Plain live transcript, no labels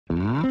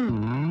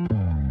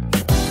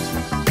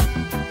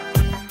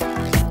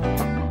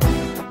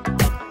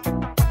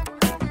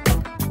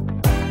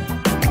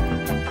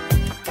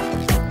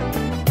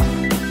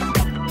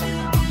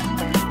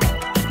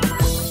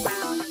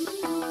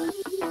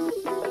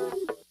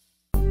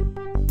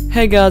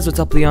Hey guys, what's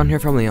up? Leon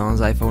here from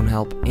Leon's iPhone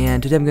Help,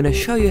 and today I'm gonna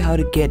show you how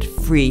to get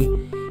free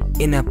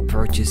in-app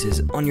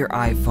purchases on your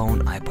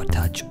iPhone, iPod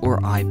Touch, or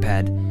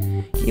iPad.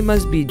 You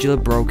must be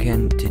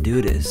jailbroken to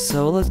do this,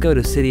 so let's go to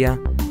Cydia,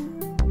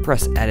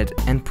 press Edit,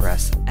 and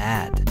press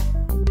Add.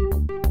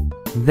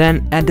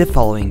 Then add the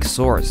following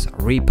source,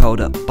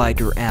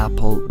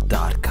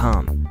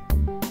 repo.byteorapple.com,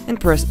 and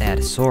press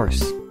Add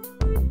Source.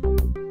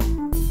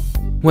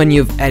 When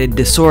you've added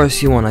the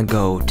source, you wanna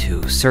go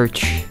to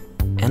Search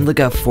and look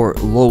up for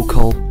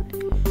local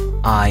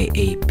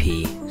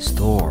IAP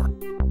store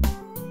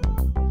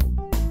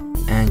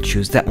and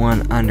choose that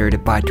one under the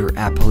Byte Your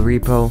Apple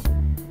repo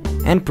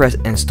and press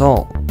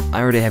install. I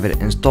already have it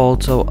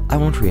installed, so I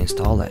won't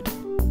reinstall it.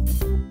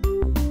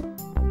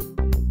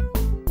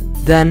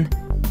 Then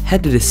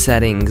head to the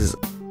settings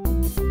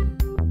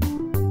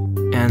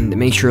and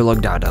make sure you're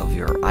logged out of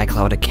your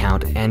iCloud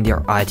account and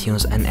your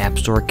iTunes and App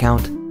Store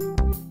account.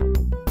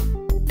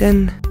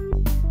 Then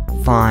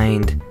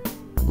find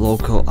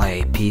local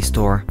IAP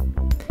store,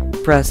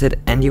 press it,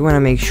 and you want to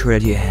make sure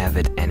that you have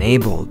it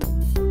enabled.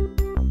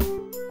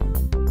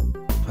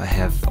 So I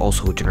have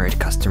also generate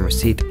custom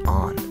receipt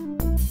on.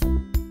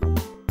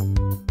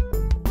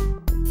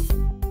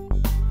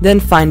 Then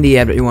find the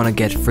app that you want to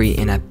get free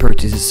in-app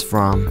purchases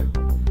from.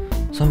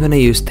 So I'm gonna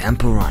use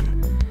Temple Run.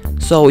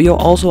 So you'll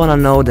also want to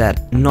know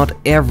that not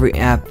every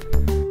app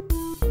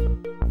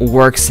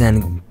works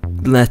and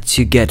lets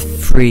you get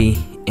free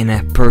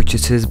in-app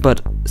purchases,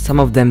 but some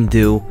of them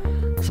do.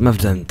 Some of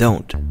them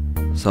don't.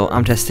 So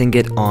I'm testing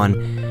it on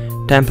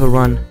Temple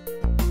Run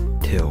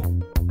 2.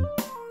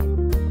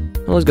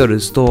 Let's go to the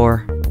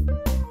store.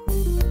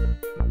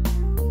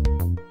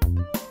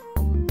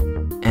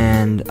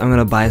 And I'm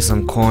gonna buy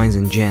some coins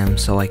and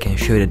gems so I can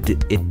show you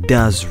that it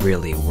does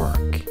really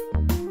work.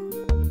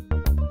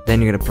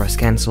 Then you're gonna press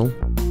cancel.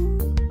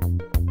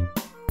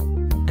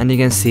 And you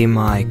can see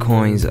my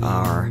coins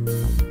are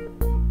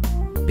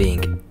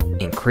being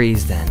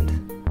increased and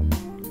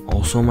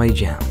also my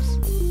gems.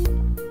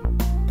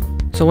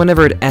 So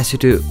whenever it asks you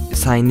to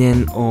sign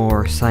in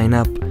or sign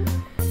up,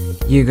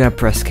 you're gonna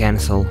press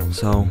cancel,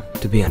 so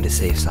to be on the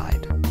safe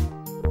side.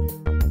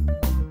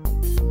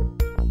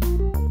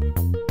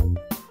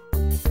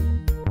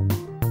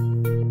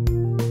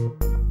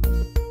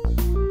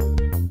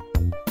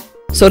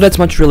 So that's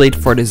much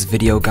related for this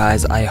video,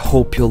 guys. I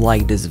hope you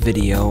liked this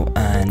video,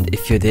 and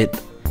if you did,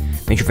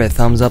 make sure to hit a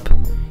thumbs up,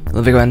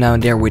 leave a comment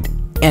down there with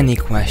any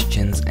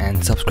questions,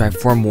 and subscribe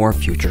for more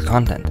future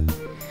content.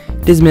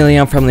 This is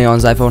Leon from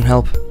Leon's iPhone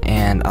Help,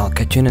 and I'll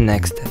catch you in the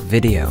next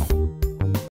video.